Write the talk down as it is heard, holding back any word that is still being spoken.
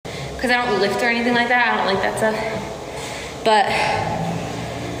because I don't lift or anything like that. I don't like that stuff. But,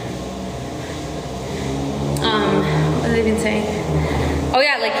 what have I been saying? Oh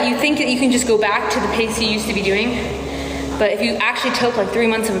yeah, like you think that you can just go back to the pace you used to be doing, but if you actually took like 3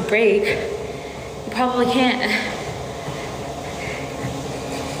 months of a break, you probably can't.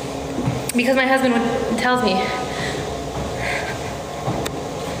 Because my husband tells me,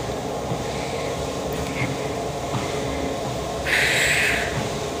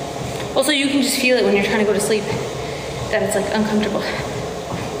 also, you can just feel it when you're trying to go to sleep, that it's like uncomfortable.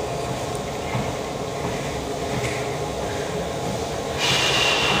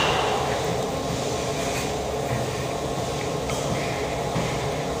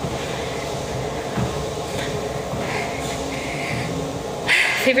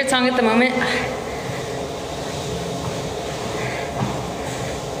 Favorite song at the moment?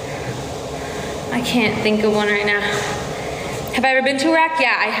 I can't think of one right now. Have I ever been to Iraq?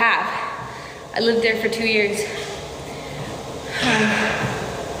 Yeah, I have. I lived there for 2 years.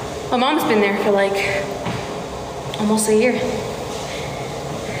 My mom's been there for like almost a year.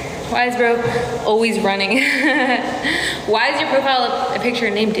 Why is bro always running? Why is your profile a picture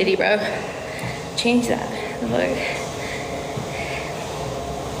named Diddy, bro? Change that. Look.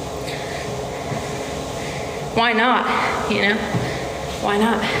 Why not? You know? Why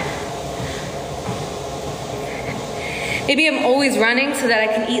not? Maybe I'm always running so that I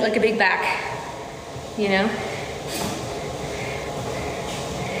can eat like a big back. You know?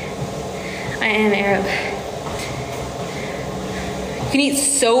 I am Arab. You can eat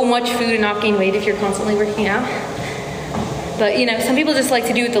so much food and not gain weight if you're constantly working out. But you know, some people just like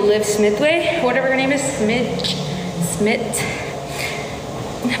to do it the Liv Smith way, whatever her name is, Smith.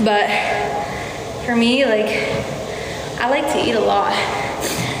 But for me, like, I like to eat a lot.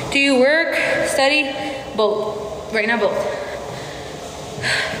 Do you work, study? Both. Right now, both.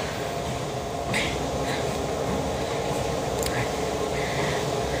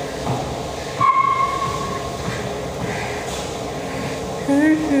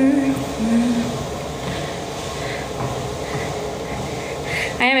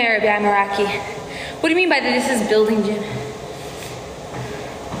 I am Arab, yeah, I'm Iraqi. What do you mean by this is building gym?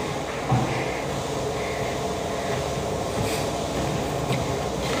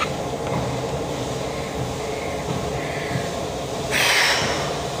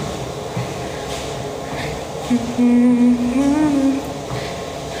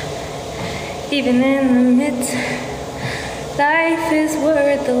 Even in the midst, life is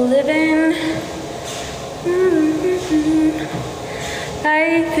worth the living.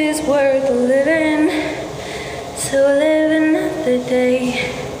 Life is worth the living. So live another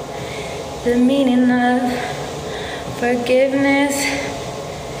day. The meaning of forgiveness.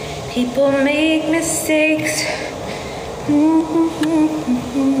 People make mistakes.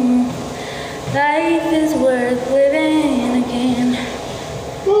 Life is worth living again.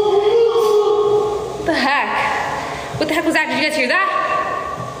 What the heck? What the heck was that? Did you guys hear that?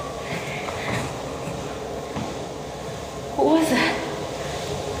 What was that?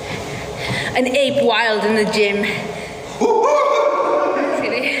 An ape wild in the gym.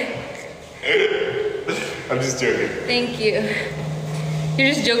 I'm just joking. Thank you.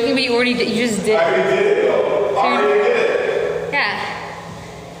 You're just joking, but you already did. You just did. I already did it though. I already did it. Yeah.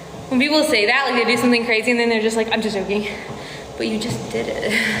 When people say that, like they do something crazy and then they're just like, I'm just joking. But you just did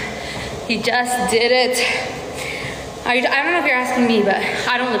it. You just did it. I don't know if you're asking me, but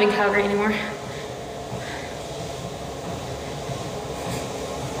I don't live in Calgary anymore.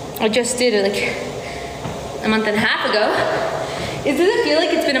 I just did it like a month and a half ago. Does it feel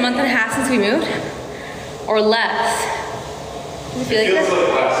like it's been a month and a half since we moved? Or less? Does it feel It like feels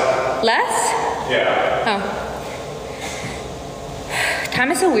like less. Less? Yeah. Oh.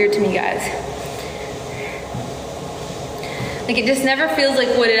 Time is so weird to me, guys. Like it just never feels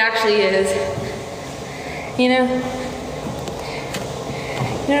like what it actually is. You know?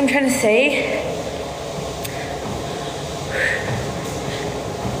 You know what I'm trying to say?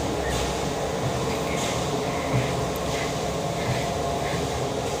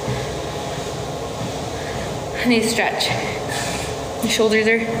 I need to stretch. My shoulders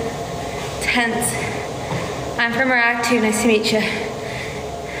are tense. I'm from Iraq too, nice to meet you.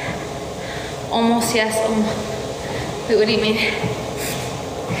 Almost, yes, almost. Wait, what do you mean?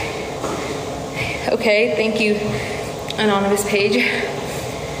 Okay, thank you, anonymous page.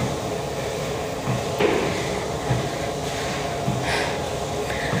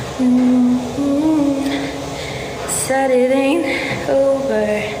 Said it ain't over,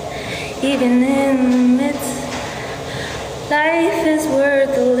 even in the midst. Life is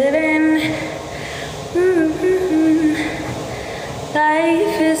worth the living.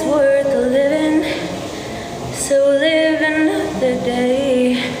 Life is worth the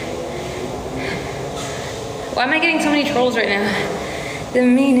day. Why am I getting so many trolls right now? The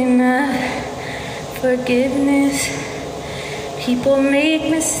meaning of forgiveness. People make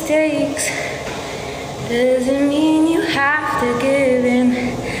mistakes. Doesn't mean you have to give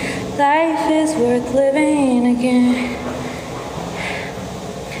in. Life is worth living again.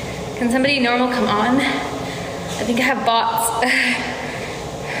 Can somebody normal come on? I think I have bots.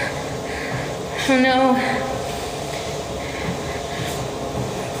 Oh no.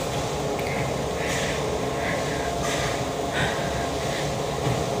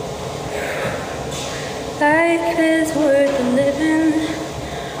 Life is worth living.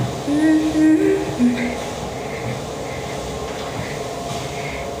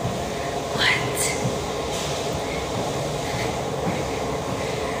 What?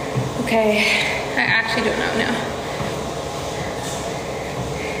 Okay, I actually don't know now.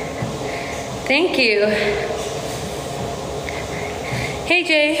 Thank you. Hey,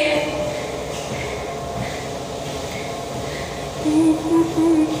 Jay.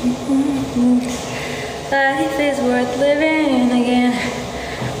 Life is worth living again.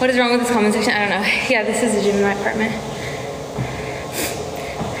 What is wrong with this comment section? I don't know. Yeah, this is the gym in my apartment.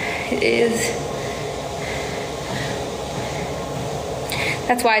 It is.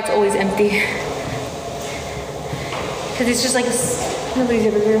 That's why it's always empty. Because it's just like nobody's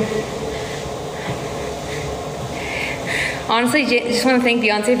ever here. Honestly, just want to thank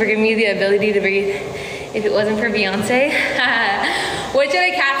Beyonce for giving me the ability to breathe. If it wasn't for Beyonce, what should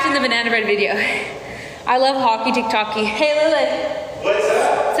I caption the banana bread video? I love hockey TikToky. Hey Lilith. What's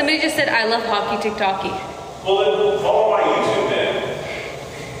that? Somebody just said I love hockey TikToky. Well, then follow my YouTube then.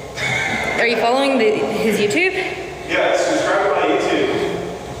 Are you following his YouTube? Yeah, subscribe to my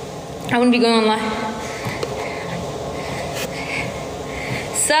YouTube. I wouldn't be going online.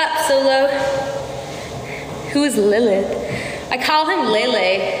 Sup, Solo? Who is Lilith? I call him Lele.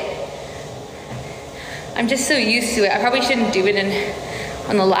 I'm just so used to it. I probably shouldn't do it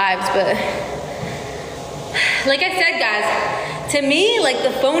on the lives, but like I said, guys, to me, like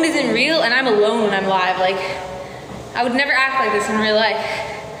the phone isn't real and I'm alone when I'm live. Like, I would never act like this in real life.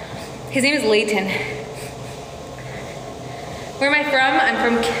 His name is Layton. Where am I from? I'm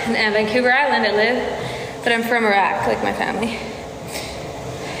from Vancouver Island, I live, but I'm from Iraq, like my family.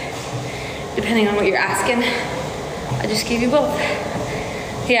 Depending on what you're asking, I just gave you both.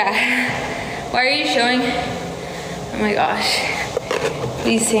 Yeah. Why are you showing? Oh my gosh.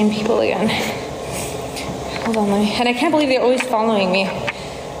 These same people again. Hold on, let me. And I can't believe they're always following me.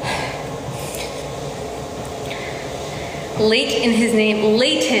 Late in his name,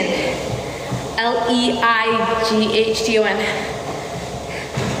 Layton. L-E-I-G-H-T-O-N.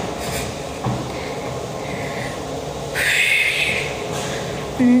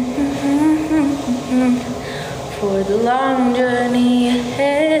 For the long journey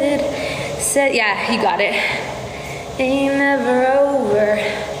ahead. Said, yeah, you got it. Ain't never over,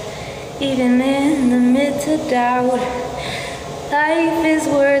 even in the midst of doubt. Life is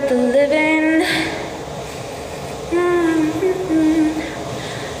worth the living.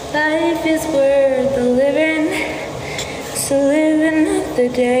 Life is worth the living. So live another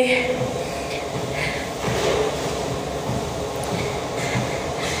day.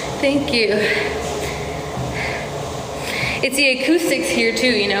 Thank you. It's the acoustics here too,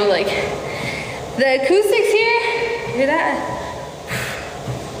 you know, like the acoustics here, hear that?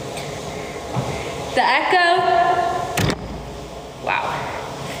 The echo. Wow.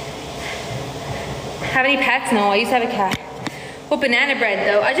 Have any pets? No, I used to have a cat. What banana bread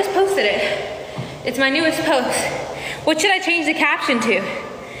though? I just posted it. It's my newest post. What should I change the caption to?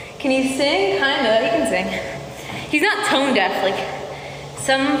 Can you sing? Kinda, he can sing. He's not tone deaf, like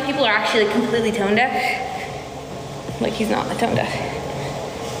some people are actually like completely tone deaf. Like he's not tone deaf.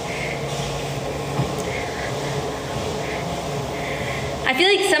 I feel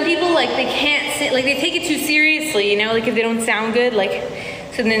like some people like they can't sing, like they take it too seriously, you know, like if they don't sound good, like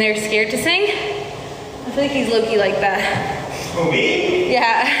so then they're scared to sing. I feel like he's low-key like that. Who, me?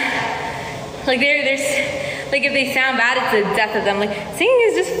 Yeah. Like there's like if they sound bad, it's the death of them. Like singing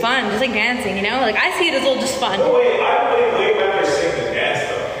is just fun, just like dancing, you know? Like I see it as all just fun. Oh wait, I would way rather sing than dance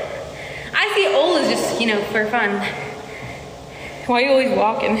though. I see it all as just, you know, for fun. Why are you always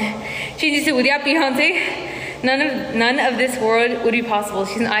walking? She just said, without Beyonce, none of this world would be possible.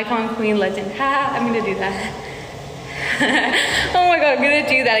 She's an icon, queen, legend. Ha, I'm gonna do that. Oh my God, I'm gonna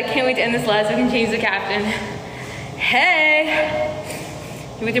do that. I can't wait to end this live so we can change the caption. Hey,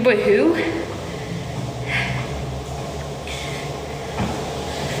 you with your boy who?